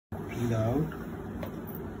Breathe out.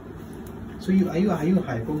 So are you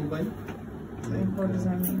hypermobile? Like, what does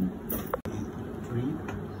that mean?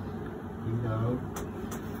 Breathe out.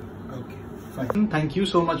 Okay, fine. Thank you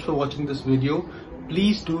so much for watching this video.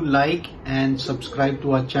 Please do like and subscribe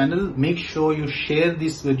to our channel. Make sure you share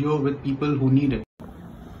this video with people who need it.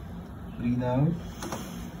 Breathe out.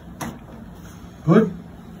 Good.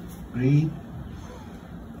 Breathe.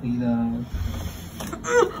 Breathe out.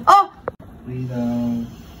 Breathe out.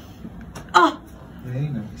 Very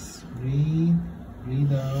nice. Breathe.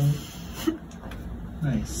 Breathe out.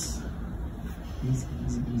 Nice. Easy,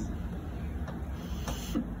 easy, easy.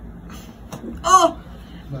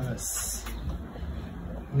 Bas.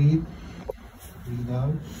 Breathe. Breathe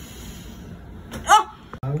out.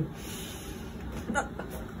 Out.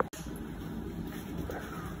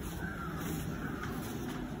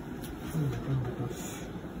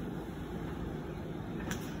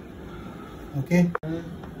 Okay.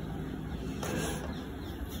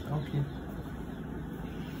 Okay.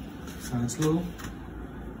 सांस लो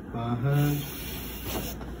बाहर.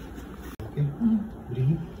 Okay.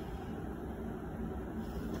 Breathe.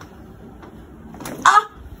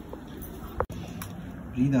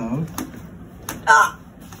 Breathe out.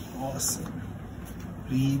 Awesome.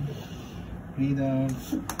 Breathe. Breathe out.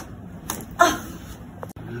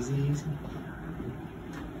 Easy, easy.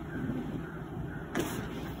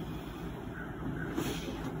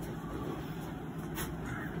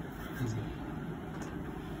 Easy.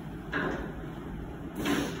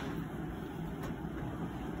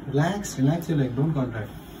 Relax, relax your leg, don't contract.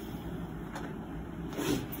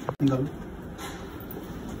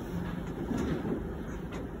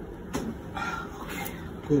 Okay,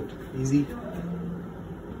 good, easy.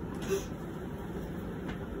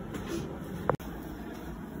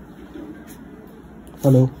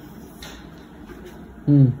 Hello.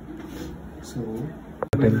 So,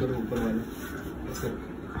 ऊपर वाला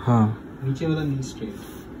हाँ नीचे वाला knee straight.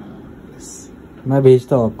 Yes. मैं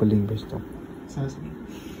भेजता हूँ आपको, लिंक भेजता हूँ. सांस ली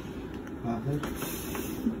बाहर.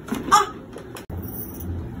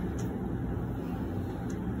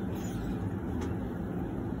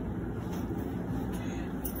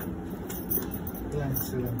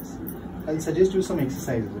 Relax, relax. I'll suggest you some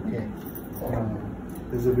exercises, okay?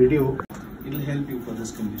 There's a video. It'll help you for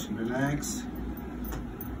this condition. Relax.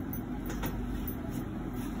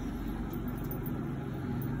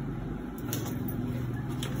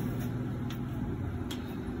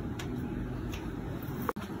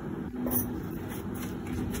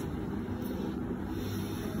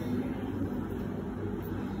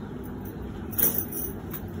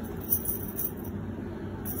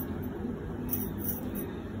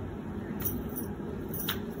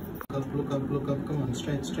 Look up, come on,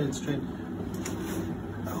 stretch. Okay.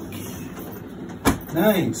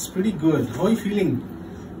 Nice, pretty good. How are you feeling?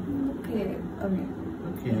 Okay.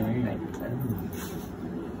 Okay.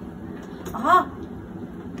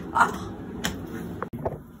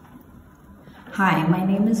 Hi, my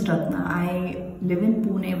name is Ratna. I live in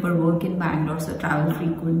Pune but work in Bangalore, so travel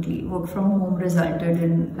frequently. Work from home resulted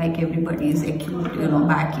in, like everybody's, acute,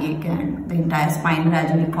 backache, and the entire spine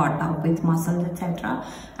gradually caught up with muscles, etc.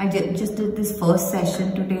 I just did this first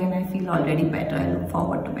session today and I feel already better. I look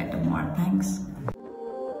forward to better more. Thanks.